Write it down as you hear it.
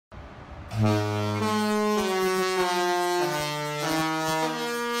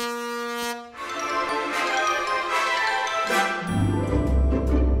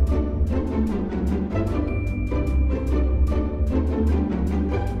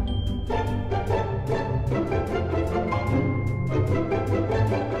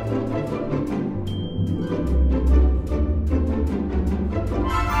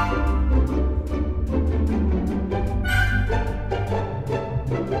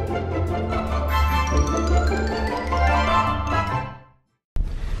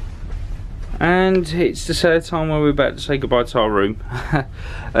And it's the third time where we're about to say goodbye to our room.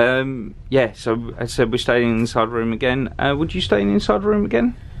 Yeah, so as I said, we're staying inside the room again. Would you stay inside the room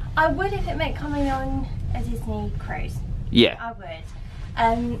again? I would if it meant coming on a Disney cruise. Yeah. I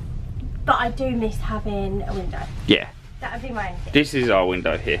would. But I do miss having a window. Yeah. That would be my only thing. This is our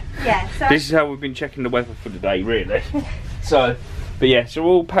window here. Yeah. So this is how we've been checking the weather for the day, really. So, but yeah, so we're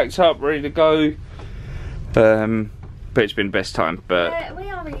all packed up, ready to go. But it's been the best time. But we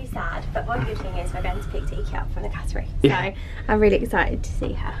are really sad. But one good thing is we're going to pick Tiki up from the cattery. Yeah. So I'm really excited to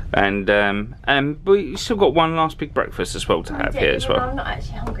see her. And we still got one last big breakfast as well to have here as well. I'm not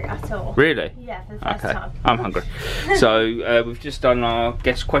actually hungry at all. Really? Yeah, for the first time. I'm hungry. So we've just done our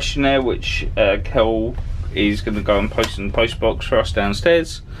guest questionnaire, which Kel is going to go and post in the post box for us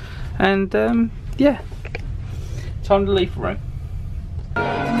downstairs. And yeah, time to leave the room.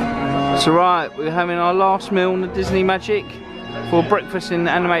 So right, we're having our last meal on the Disney Magic for breakfast in the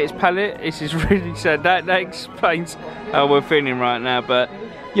Animators Pallet. This is really sad. That explains how we're feeling right now. But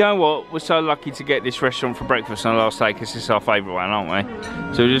you know what? We're so lucky to get this restaurant for breakfast on the last day because it's our favourite one, aren't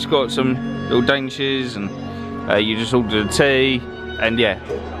we? So we just got some little Danishes and you just ordered a tea. And yeah,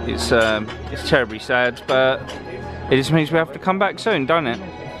 it's terribly sad, but it just means we have to come back soon, don't it?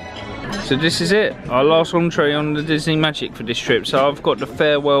 So this is it, our last entree on the Disney Magic for this trip. So I've got the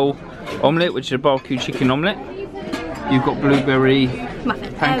farewell omelette, which is a barbecue chicken omelette. You've got blueberry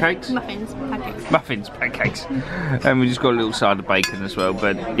pancakes. Muffins, pancakes. And we just got a little side of bacon as well.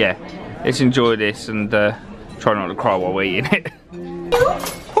 But yeah, let's enjoy this and try not to cry while we're eating it.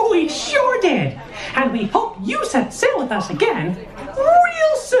 We sure did, and we hope you set sail with us again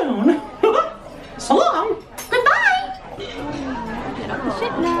real soon. So long. Goodbye.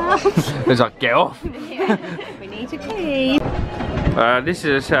 Shit now. It's like, get off. We need to pee. This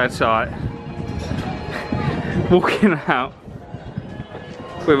is a sad sight. Walking out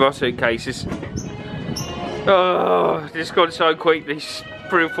with our suitcases. Oh, it's gone so quick these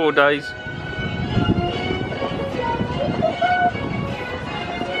 3 or 4 days.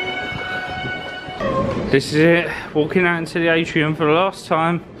 This is it, walking out into the atrium for the last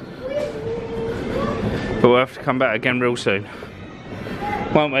time. But we'll have to come back again real soon.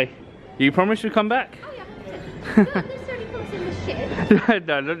 Won't we? You promise we'll come back? Oh yeah, not necessarily in the ship.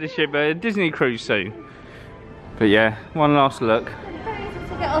 No, not the ship, but a Disney cruise soon. But yeah, one last look. It's very easy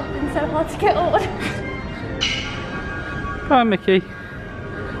to get off and so hard to get on. Bye, Mickey.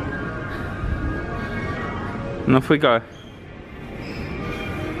 And off we go.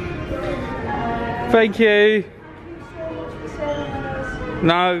 Thank you.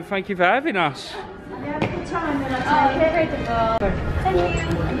 No, thank you for having us.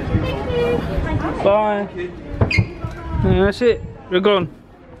 Bye. Yeah, that's it. We're gone.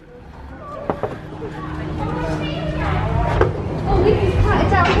 Oh, we can cut a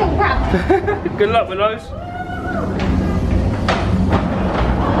downhill ramp. Good luck with those.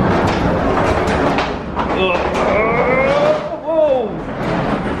 Whoa!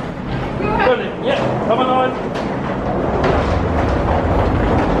 Got it. Yeah, come on.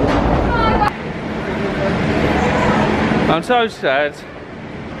 I'm so sad.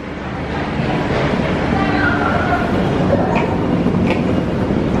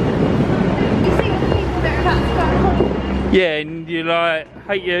 You see the people that are about to go home? Yeah, and you're like,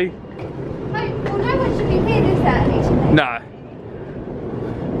 hate you. Well, no one should be here this early, should they? No.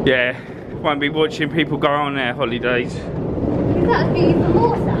 Yeah, won't be watching people go on their holidays. Because that would be even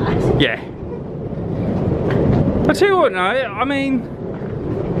more sad. Yeah. I tell you what, no, I mean,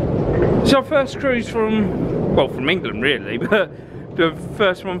 it's our first cruise from, well, from England really, but the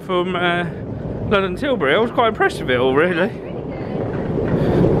first one from London Tilbury. I was quite impressed with it all, really.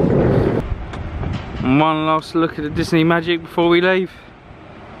 And one last look at the Disney Magic before we leave.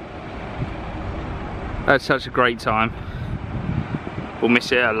 That's such a great time. We'll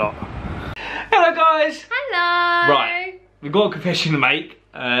miss it a lot. Hello guys! Hello! Right, we've got a confession to make.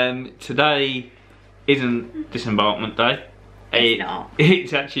 Today isn't disembarkment day. It's not.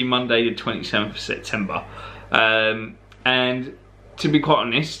 It's actually Monday the 27th of September. And to be quite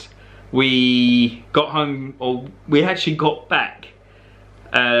honest, we got home, or we actually got back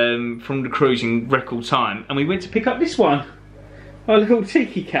from the cruise in record time, and we went to pick up this one, our little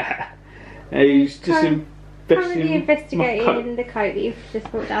tiki cat, who's just investigating the coat that you've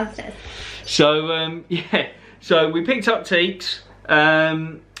just brought downstairs. So yeah, so we picked up Teeks,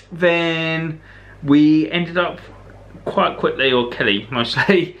 then we ended up quite quickly, or Kelly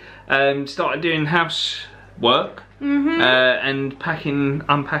mostly, started doing housework. And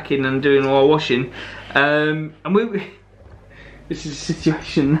unpacking and doing all our washing, and this is the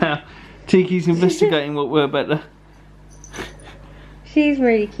situation now. Tiki's investigating what we're about to. She's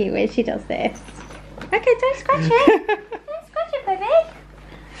really cute when she does this. Okay, don't scratch it. Don't scratch it,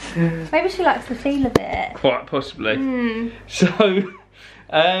 baby. Maybe she likes the feel of it. Quite possibly. So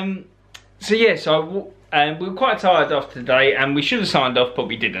yeah, so we were quite tired after today, and we should have signed off, but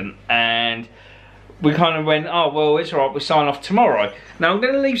we didn't, and we kind of went, oh well, it's alright, we'll sign off tomorrow. Now I'm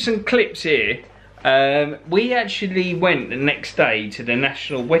going to leave some clips here. We actually went the next day to the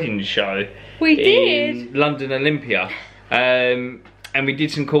National Wedding Show. We did. In London Olympia. And we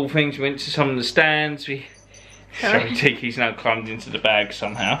did some cool things. We went to some of the stands. Sorry, Tiki's now climbed into the bag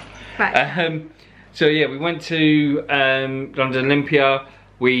somehow. Right. So yeah, we went to London Olympia.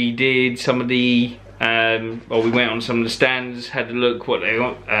 We did some of the we went on some of the stands, had a look what they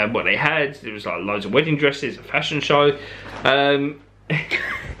had. There was like loads of wedding dresses, a fashion show.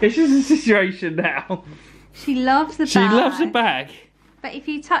 This is the situation now. She loves the bag. She loves a bag. But if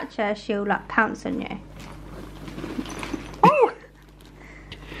you touch her, she'll like pounce on you. Oh,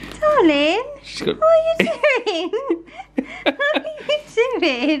 darling, What are you doing? What are you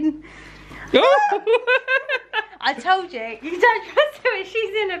doing? I told you, you don't trust her when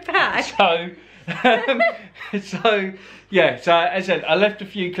she's in a bag. So yeah, so as I said, I left a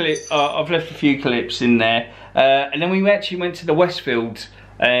few clips. I've left a few clips in there, and then we actually went to the Westfield,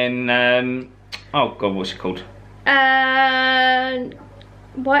 and oh god, what's it called?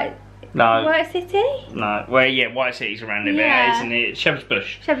 What? No. White City? No. Well, yeah, White City's around there, isn't it? Shepherd's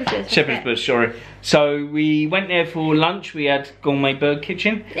Bush. Shepherd's Bush, sorry. So we went there for lunch. We had gourmet bird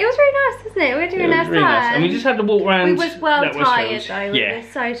kitchen. It was really nice, wasn't it? We were doing our really nice. And we just had to walk around. We was well tired though. We were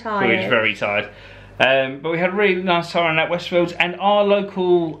so tired. We were very tired. But we had a really nice time around at Westfields, and our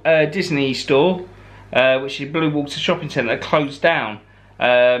local Disney store, which is Blue Water Shopping Centre, closed down.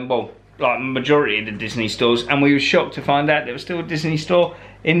 Well, like majority of the Disney stores, and we were shocked to find out there was still a Disney store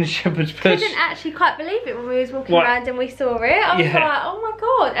in the Shepherd's Bush. Couldn't actually quite believe it when we was walking around and we saw it. I was like, oh my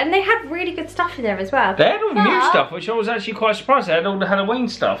god! And they had really good stuff in there as well. They had all the new stuff, which I was actually quite surprised. They had all the Halloween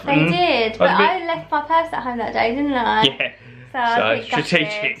stuff. They did, but I left my purse at home that day, didn't I? Yeah. So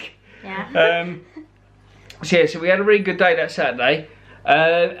strategic. Yeah. So yeah, so we had a really good day that Saturday,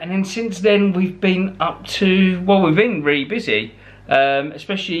 and then since then we've been up to, well, we've been really busy,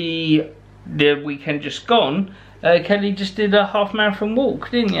 especially the weekend just gone. Kelly just did a half marathon walk,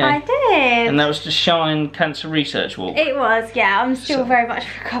 didn't you? I did. And that was the Shine Cancer Research Walk. It was, yeah. I'm still very much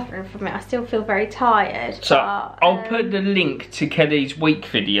recovering from it. I still feel very tired. So I'll put the link to Kelly's week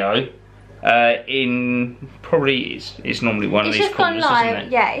video in, probably it's normally one of these corners, isn't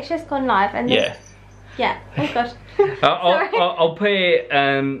it? Yeah, it's just gone live, and yeah. Oh god. I'll put it.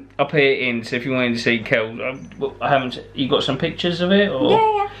 I'll put it in. So if you wanted to see Kel, I haven't. You got some pictures of it, or?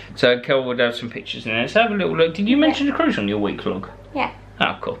 Yeah. So Kel would have some pictures in there. Let's have a little look. Did you mention the cruise on your week log? Yeah.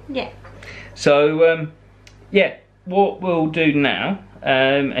 Oh, cool. Yeah. So yeah, what we'll do now.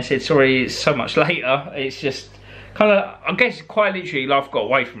 I said sorry, it's so much later. It's just kind of, I guess, quite literally, life got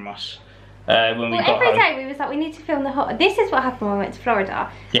away from us. When we got every home. day we was like, we need to film the haul. This is what happened when we went to Florida,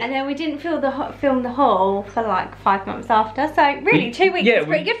 and then we didn't film the haul for like 5 months after. So really, 2 weeks is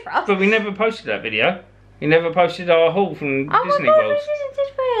pretty good for us. But we never posted that video. We never posted our haul from Disney World. World.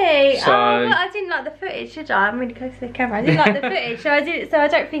 Did we? So, well, I didn't like the footage, did I? I'm really close to the camera. I didn't like the footage, so I did. So I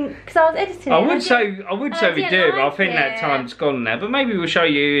don't think, because I was editing. I would say we do, but I think that time's gone now. But maybe we'll show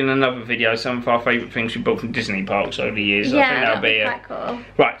you in another video some of our favourite things we bought from Disney parks over the years. Yeah, I think that'll be quite cool.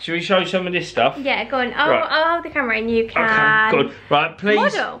 Right, shall we show some of this stuff? Yeah, go on. I'll hold the camera and you can. Okay, good. Right, please.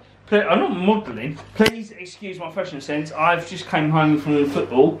 Model. I'm not modelling. Please excuse my fashion sense. I've just came home from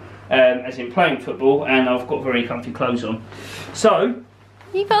football, as in playing football, and I've got very comfy clothes on. So.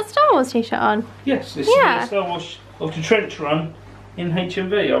 You've got a Star Wars t-shirt on. Yes, this is the Star Wars of the Trench Run in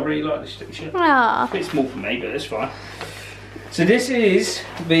HMV. I really like this t-shirt. It's a bit small for me, but it's fine. So this is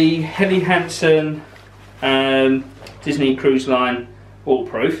the Helly Hansen Disney Cruise Line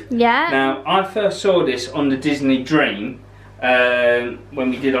waterproof. Yeah. Now, I first saw this on the Disney Dream when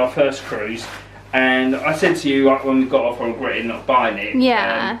we did our first cruise, and I said to you, like, when we got off, I regretted not buying it.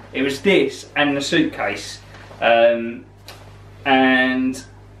 Yeah. It was this and the suitcase, and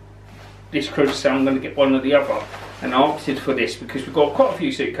this cruise said I'm going to get one or the other. and I opted for this because we've got quite a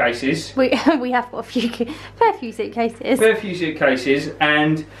few suitcases. We have got a fair few suitcases. Fair few suitcases,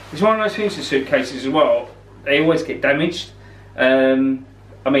 and it's one of those things with suitcases as well. They always get damaged.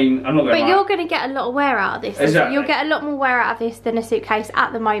 I mean, I'm not going to. But you're going to get a lot of wear out of this. Exactly. You'll get a lot more wear out of this than a suitcase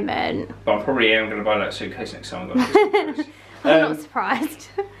at the moment. But I probably am going to buy that suitcase next time I got this. I'm not surprised.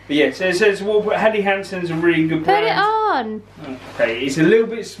 But yeah, so it says Helly Hansen's a really good brand. Put it on. Okay, it's a little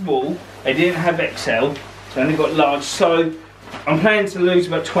bit small. They didn't have XL, so I only got large. So I'm planning to lose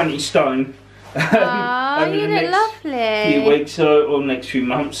about 20 stone. Oh, you look lovely. Few weeks or next few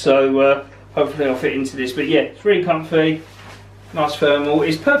months. So hopefully I'll fit into this. But yeah, it's really comfy. Nice thermal.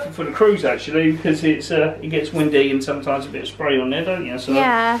 It's perfect for the cruise actually because it's it gets windy and sometimes a bit of spray on there, don't you? So,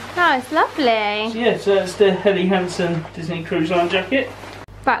 yeah, no, it's lovely. So yeah, so that's the Helly Hansen Disney Cruise Line jacket.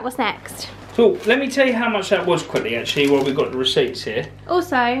 Right, what's next? So let me tell you how much that was quickly actually while we've got the receipts here.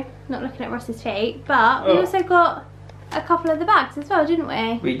 Also, not looking at Ross's feet, but we also got a couple of the bags as well, didn't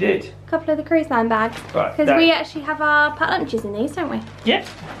we? We did. A couple of the cruise line bags. Right. Because we actually have our packed lunches in these, don't we? Yeah.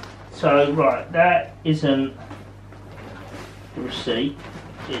 So right, that isn't the receipt.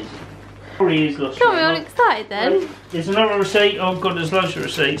 Probably is lost. Got me all excited then. There's another receipt. Oh god, there's loads of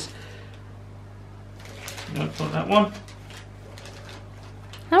receipts. I've got that one.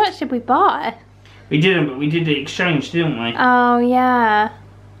 How much did we buy? We didn't, but we did the exchange, didn't we? Oh yeah.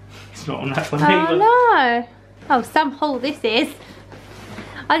 It's not on that one Oh either. no. Oh, some haul this is.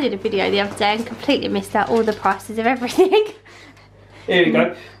 I did a video the other day and completely missed out all the prices of everything. Here we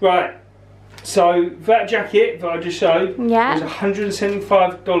go. Right. So that jacket that I just showed was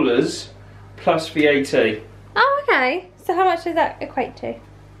 $175 plus VAT. Oh, okay. So how much does that equate to?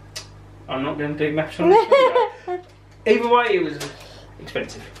 I'm not going to do maths on this video. Either way, it was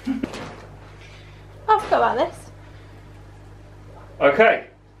expensive. I forgot about this. Okay.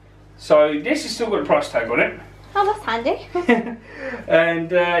 So this has still got a price tag on it. Oh, that's handy. And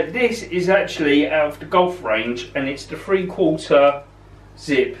this is actually out of the golf range, and it's the 3/4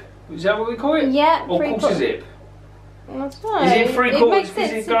 zip. Is that what we call it? Yeah, or quarter zip. I don't know. Is it 3/4 It makes because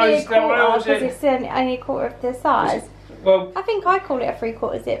sense it to be goes a that way, or quarter is it? because it's only a quarter of the size. Well, I think I call it a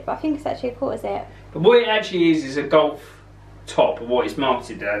 3/4 zip, but I think it's actually a quarter zip. but what it actually is a golf top, or what it's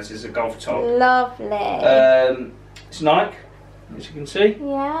marketed as is a golf top. Lovely. It's Nike, as you can see.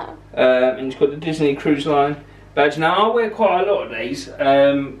 Yeah. And it's got the Disney Cruise Line badge. Now I wear quite a lot of these,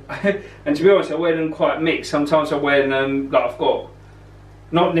 and to be honest, I wear them quite mixed. Sometimes I wear them like I've got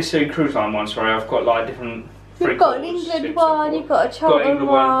not necessarily Cruise Line ones. Sorry, I've got like different. You've got an England one, you've got a Charlton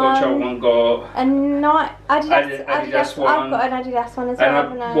one. Got a Charlton one, got a Adidas one. I've got an Adidas one as well,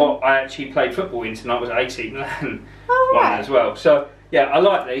 haven't I? What I actually played football in tonight was AC Milan right. one as well. So yeah, I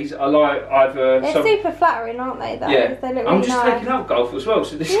like these. I like either. They're super flattering, aren't they? Though? Yeah, They look I'm really just nice. taking up golf as well,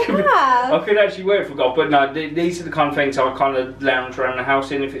 so this could be, I could actually wear it for golf. But no, these are the kind of things I kind of lounge around the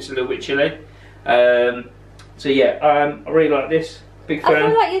house in if it's a little bit chilly. So yeah, I really like this. Big fan. I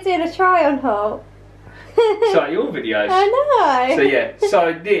feel like you're doing a try on haul. It's like your videos. I know. So yeah,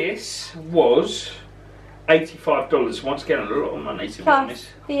 so this was $85. Once again, a lot of money to be honest.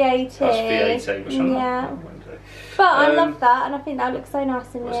 VAT. Plus VAT, which I'm yeah. not. But I love that, and I think that looks so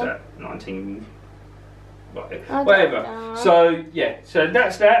nice in What's here. that? 19. Whatever. So yeah, so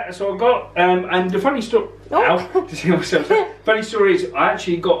that's that. That's all I got. And the funny story. Funny story is, I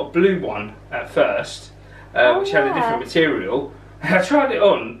actually got a blue one at first, which had a different material. And I tried it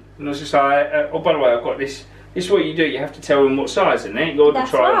on, and I was just like, oh, by the way, I've got this. This is what you do. You have to tell them what size, isn't it? You got to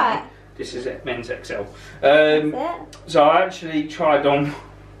try right. on. This is men's XL. So I actually tried on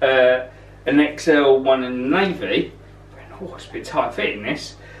an XL one in navy. Oh, it's a bit tight fitting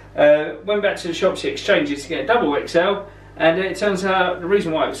this. Went back to the shop to exchange it to get a double XL, and it turns out the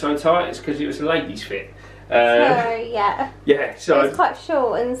reason why it was so tight is because it was a ladies' fit. So yeah. Yeah. So it was quite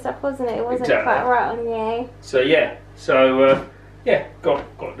short and stuff, wasn't it? It wasn't quite right on you. So yeah. So yeah, got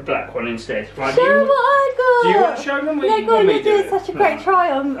the black one instead. Right, show what I got. Do you want to show them? No, go on, you're doing such a great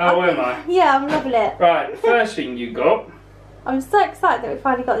try on. Oh, am I? Yeah, I'm loving it. Right, the first thing you got. I'm so excited that we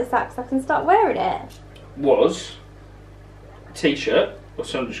finally got this out because I can start wearing it. Was a t-shirt of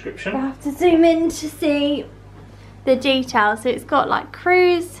some description. I have to zoom in to see the details. So it's got like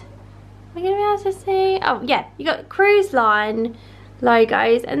cruise. Am I going to be able to see? Oh yeah, you got Cruise Line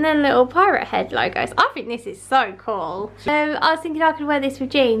logos and then little pirate head logos. I think this is so cool. So I was thinking I could wear this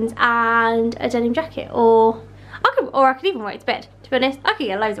with jeans and a denim jacket, or I could even wear it to bed. To be honest, I could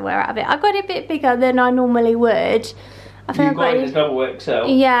get loads of wear out of it. I got it a bit bigger than I normally would. I think you got it in a double XL.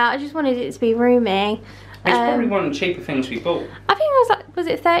 Yeah, I just wanted it to be roomy. It's probably one of the cheaper things we bought. I think it was like, was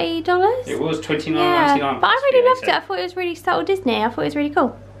it $30? It was $29.99. Yeah, but I really loved it. I thought it was really subtle Disney. I thought it was really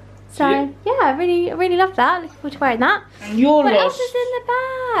cool. So yeah, I really love that. Looking forward to wearing that. And your what lost else is in the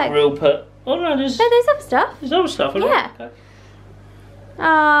bag? real put. Oh no, there's other stuff. There's other stuff. Yeah. Okay.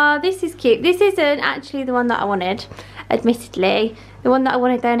 This is cute. This isn't actually the one that I wanted, admittedly. The one that I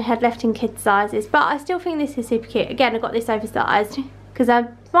wanted they only had left in kids sizes, but I still think this is super cute. Again, I got this oversized because I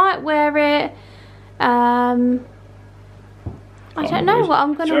might wear it. I don't know what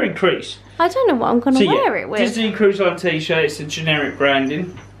I'm gonna. It's very crease. I don't know what I'm gonna wear it with. Disney Cruise Line t-shirt. It's a generic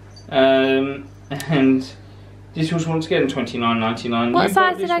branding, and this was once again £29.99. What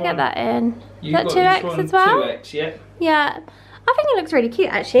size did I get that in? Is that 2X as well? 2X, yeah. Yeah. I think it looks really cute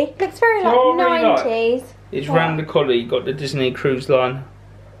actually. It looks very like 90s. It's round the collar, you got the Disney Cruise Line.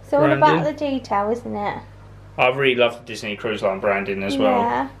 It's all about the detail, isn't it? I really love the Disney Cruise Line branding as well.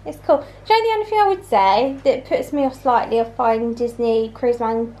 Yeah, it's cool. Do you know the only thing I would say that puts me off slightly of buying Disney Cruise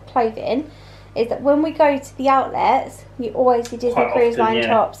Line clothing is that when we go to the outlets, you always see Disney Cruise Line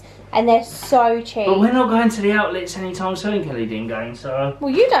tops and they're so cheap. But we're not going to the outlets anytime soon, Kelly Dingo, so...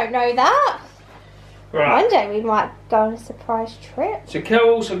 Well, you don't know that. Right. One day we might go on a surprise trip. So Kel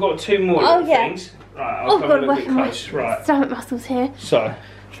also got two more things. Right, I'll come a little bit close. Right. Stomach muscles here. So,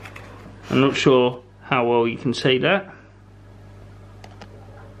 I'm not sure how well you can see that.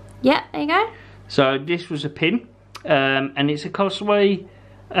 Yeah, there you go. So this was a pin, and it's a Cosway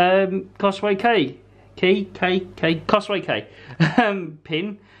K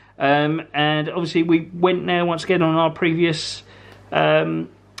pin, and obviously we went there once again on our previous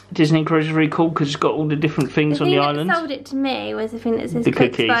Disney Cruise recall because it's got all the different things on the island. The thing that sold it to me was the thing that says the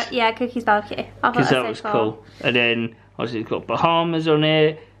cookies. Cookies barbecue. Because that was cool. And then obviously it's got Bahamas on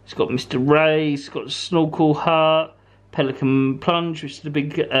it. It's got Mr. Ray. It's got Snorkel Heart, Pelican Plunge, which is the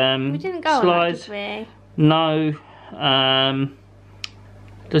big we didn't go slide. on that, did we? No.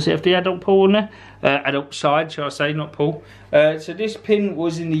 Does it have the adult pool on there? Adult side, shall I say, not pool. So this pin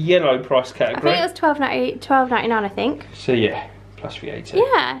was in the yellow price category. I think it was $12.99, I think. So yeah, plus VAT.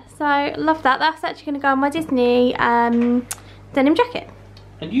 Yeah, so love that. That's actually going to go on my Disney denim jacket.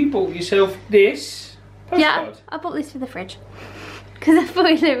 And you bought yourself this postcard. Yeah, I bought this for the fridge because I thought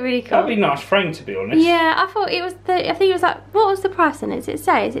it looked really cool. That'd be a nice frame, to be honest. Yeah, I thought it was I think it was like, what was the price on it? Does it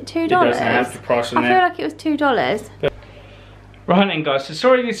say? Is it $2? It doesn't have the price on there. I feel like it was $2. Right then, guys, so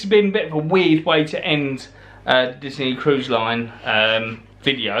sorry this has been a bit of a weird way to end Disney Cruise Line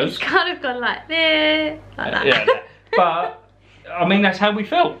videos. It's kind of gone like this, like that. Yeah, but I mean that's how we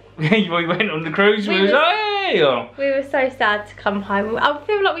felt. We went on the cruise, we was like, hey! We were so sad to come home. I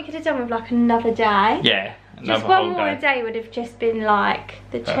feel like we could have done with like another day. Yeah, another just one whole more day would have just been like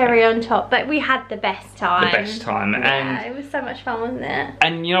the cherry on top. But we had the best time. The best time. Yeah, and it was so much fun, wasn't it?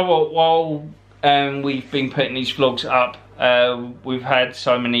 And you know what, while we've been putting these vlogs up, we've had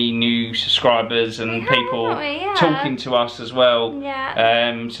so many new subscribers and people talking to us as well.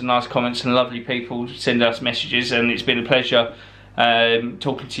 Yeah. Some nice comments and lovely people send us messages, and it's been a pleasure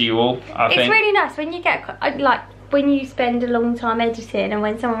talking to you all. I think it's really nice when you get like when you spend a long time editing, and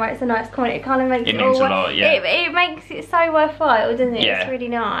when someone writes a nice comment, it kind of makes it means a lot. Yeah. It makes it so worthwhile, doesn't it? Yeah. It's really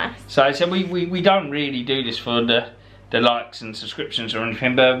nice. So we don't really do this for the likes and subscriptions or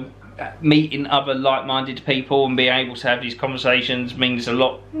anything, but meeting other like-minded people and being able to have these conversations means a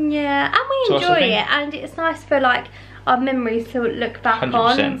lot. Yeah, and we enjoy it, and it's nice for like our memories to look back 100%.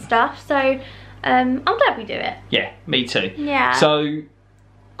 on and stuff. So I'm glad we do it. Yeah, me too. Yeah. So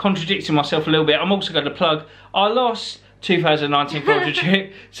contradicting myself a little bit, I'm also going to plug our last 2019 Florida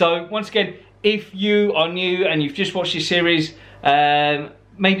trip. So once again, if you are new and you've just watched this series,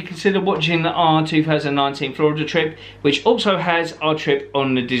 maybe consider watching our 2019 Florida trip, which also has our trip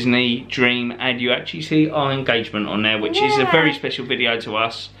on the Disney Dream, and you actually see our engagement on there, which is a very special video to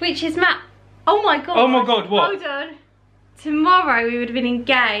us. Which is Matt. Oh my god. Oh my god, what? Hold on. Tomorrow we would have been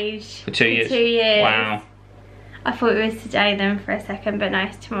engaged For 2 years. 2 years. Wow. I thought it was today then for a second, but no,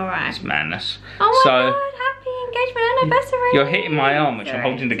 it's tomorrow. It's madness. Oh my god, happy engagement anniversary. You're hitting my arm, which I'm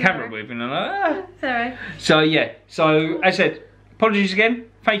holding the camera with, and I'm like, Sorry. So yeah, so as I said, apologies again.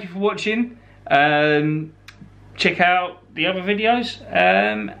 Thank you for watching. Check out the other videos,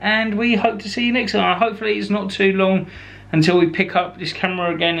 and we hope to see you next time. Hopefully it's not too long until we pick up this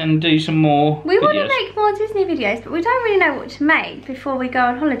camera again and do some more We videos. want to make more Disney videos, but we don't really know what to make before we go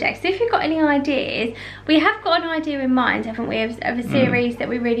on holiday. So if you've got any ideas, we have got an idea in mind, haven't we, of a series that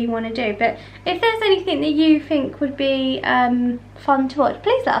we really want to do. But if there's anything that you think would be fun to watch,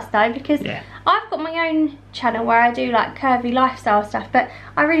 please let us know, because I've got my own channel where I do like curvy lifestyle stuff, but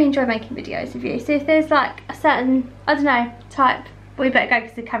I really enjoy making videos of you. So if there's like a certain, I don't know, type, we better go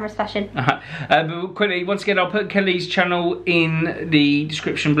because the camera's flashing. But quickly, once again, I'll put Kelly's channel in the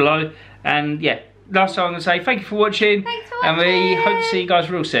description below, and yeah, last time I'm going to say thank you for watching. Thanks for and we watching. hope to see you guys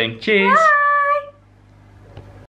real soon. Cheers. Bye.